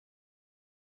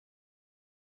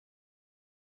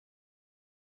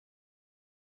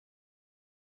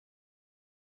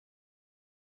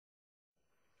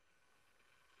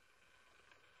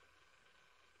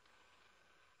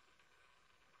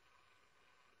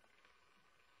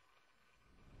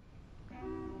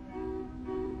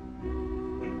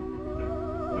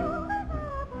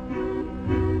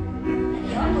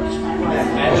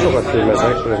sokat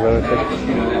filmezek,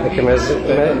 nekem ez...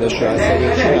 Rendesen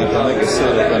szerintem egész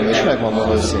szeretem, és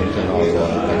megmondom őszintén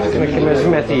abban. Nekem ez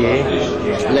metié.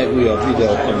 Legújabb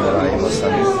videokameráim,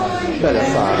 aztán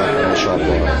belefáradtam és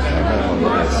abban.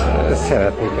 Megmondom ezt.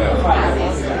 Szeretni kell.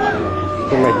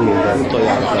 Akkor megy minden.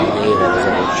 Utoljára talán évek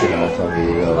ezelőtt csináltam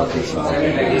végig alatt is. Van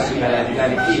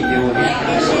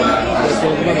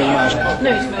egy más...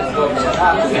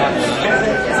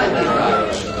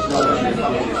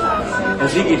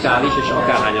 Ez digitális, és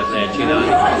akárhányat lehet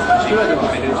csinálni. És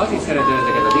tulajdonképpen én azért szeretem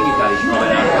ezeket a digitális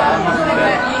kamerákat,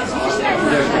 mert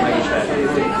rögtön meg is lehet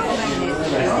nézni.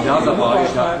 De az a baj,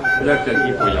 hogyha rögtön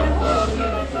kifogyam.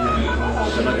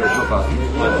 De nagyon sokat.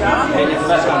 Én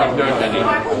ezt fognak tölteni.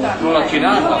 Róla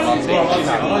csináltam?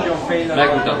 Nagyon fényleg.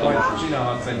 Megmutatom.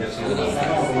 Csinálhatsz egyet.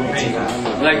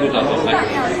 Megmutatom meg.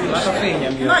 Hát a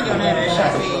fényem jön. Nagyon erős a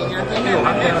fény.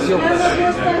 Az jobb lesz.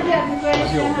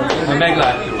 Az jobb lesz.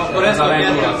 Meglátjuk. Akkor ez a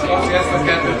reguláció. Ezt a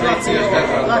kettőt.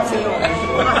 Laci jó.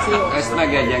 Ezt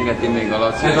megegyengeti még a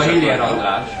Laci. Ez a Hillier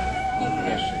András.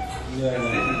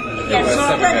 Igen,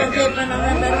 szóval tulajdonképpen az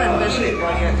ember nem beszél.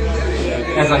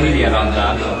 Ez a Hillier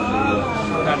András.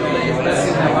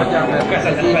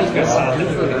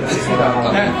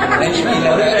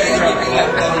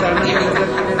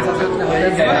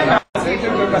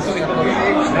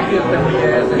 Megjöttem, hogy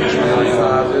ez is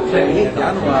 157.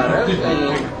 január 1.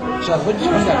 És hát hogy is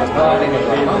mondják, azt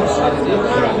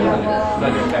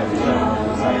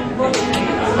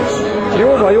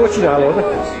Jó van, jól csinálod.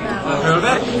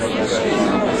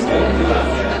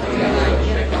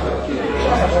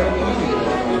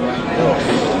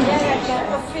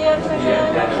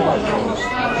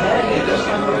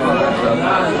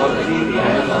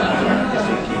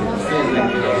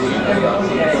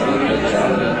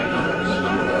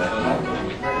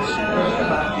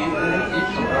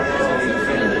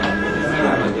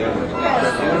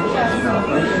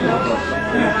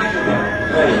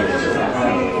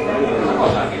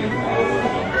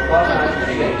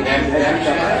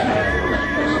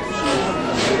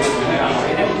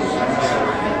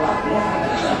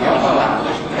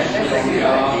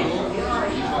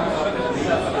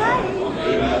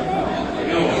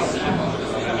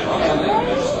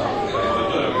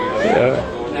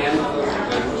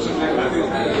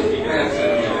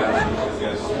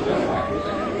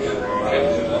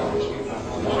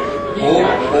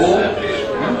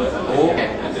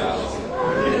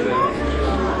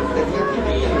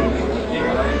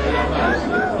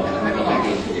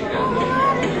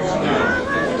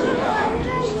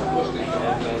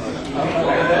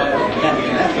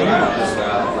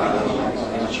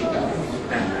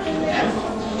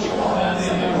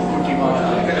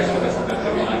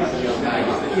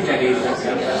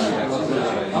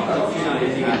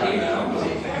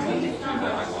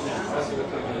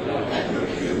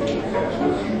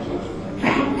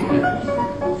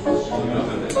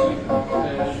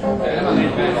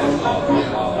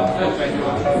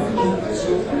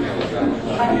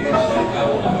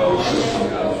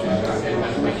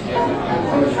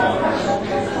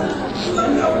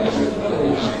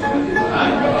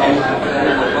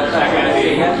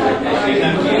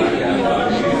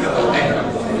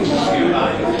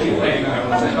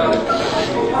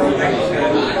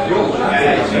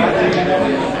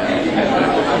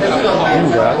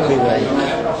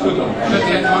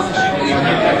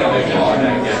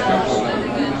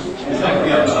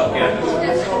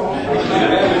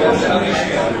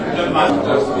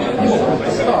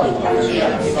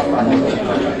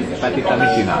 Peti, te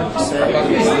mit csinálsz?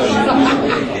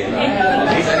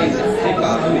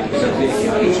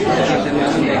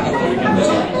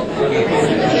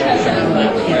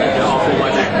 Akkor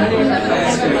majd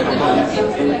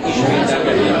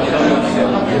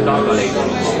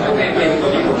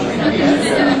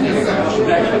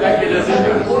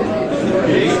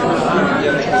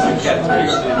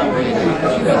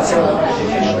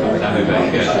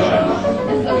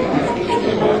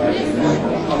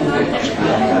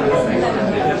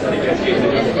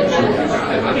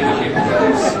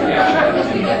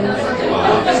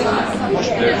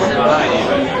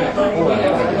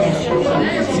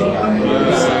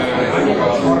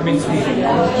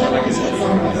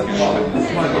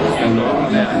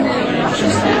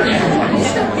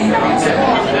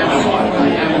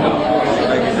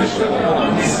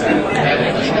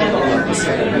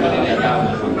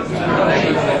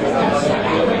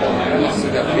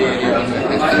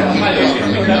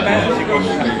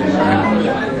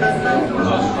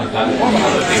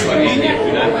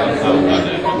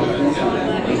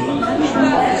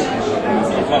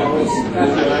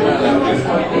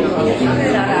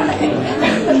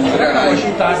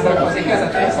Regályosításnak azért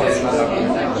kezetet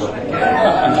használnak.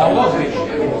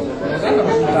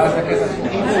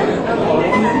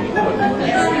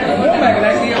 Mondd meg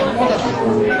neki, hogy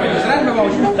ez rendben van,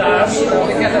 hogy utálsz, de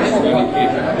hogy kezdem foglalt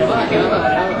képet.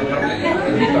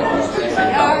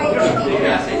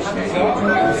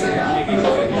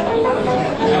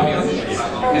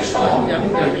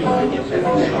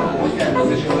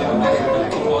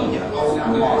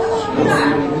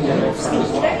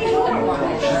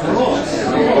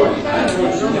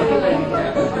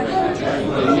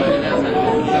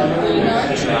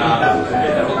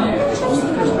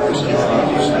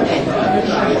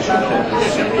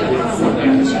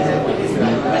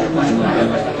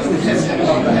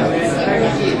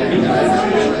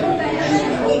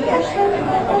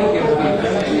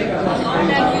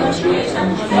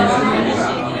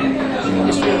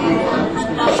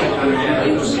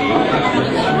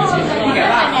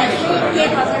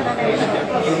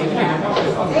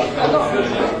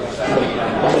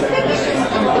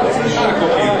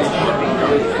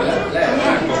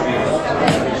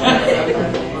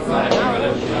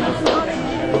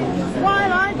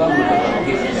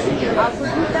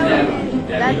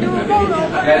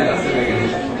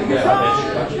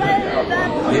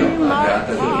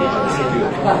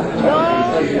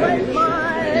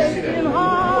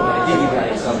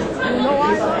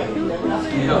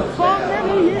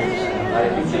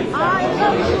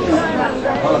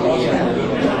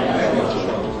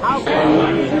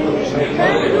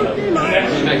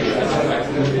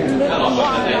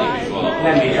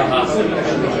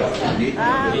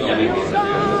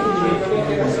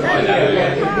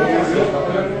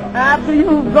 After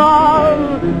you've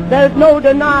gone, there's no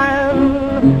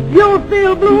denying. You'll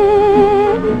feel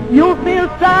blue, you'll feel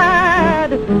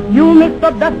sad. You miss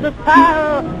the bestest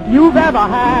pal you've ever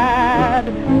had.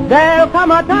 There'll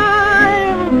come a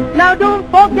time, now don't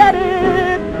forget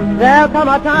it. There'll come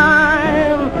a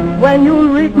time when you'll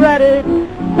regret it.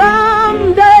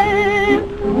 Someday,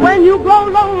 when you grow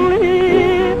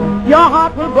lonely, your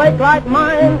heart will break like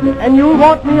mine, and you'll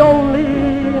want me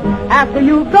only. After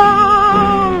you've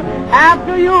gone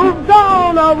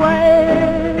away.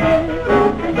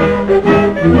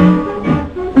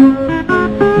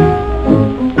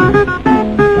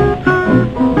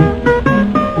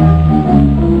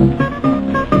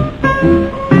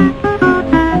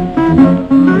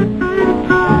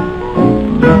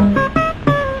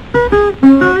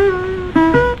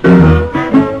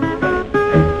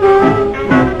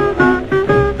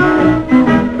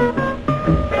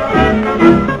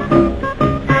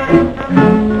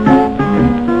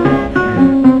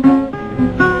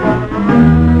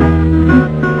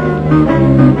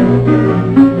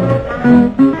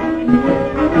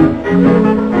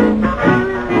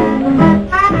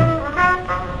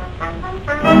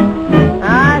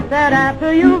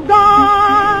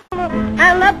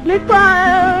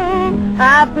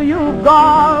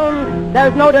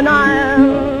 There's no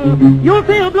denying. You'll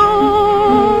feel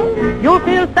blue, you'll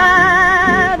feel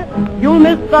sad. You'll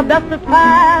miss the bestest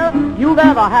pal you've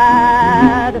ever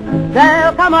had.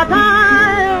 There'll come a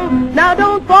time, now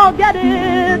don't forget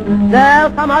it. There'll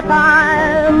come a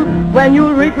time when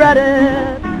you'll regret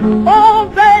it. Oh,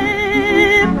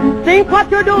 babe, think what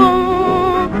you're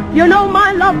doing. You know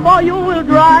my love for you will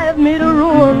drive me to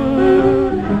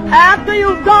ruin. After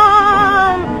you've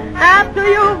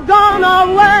gone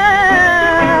away.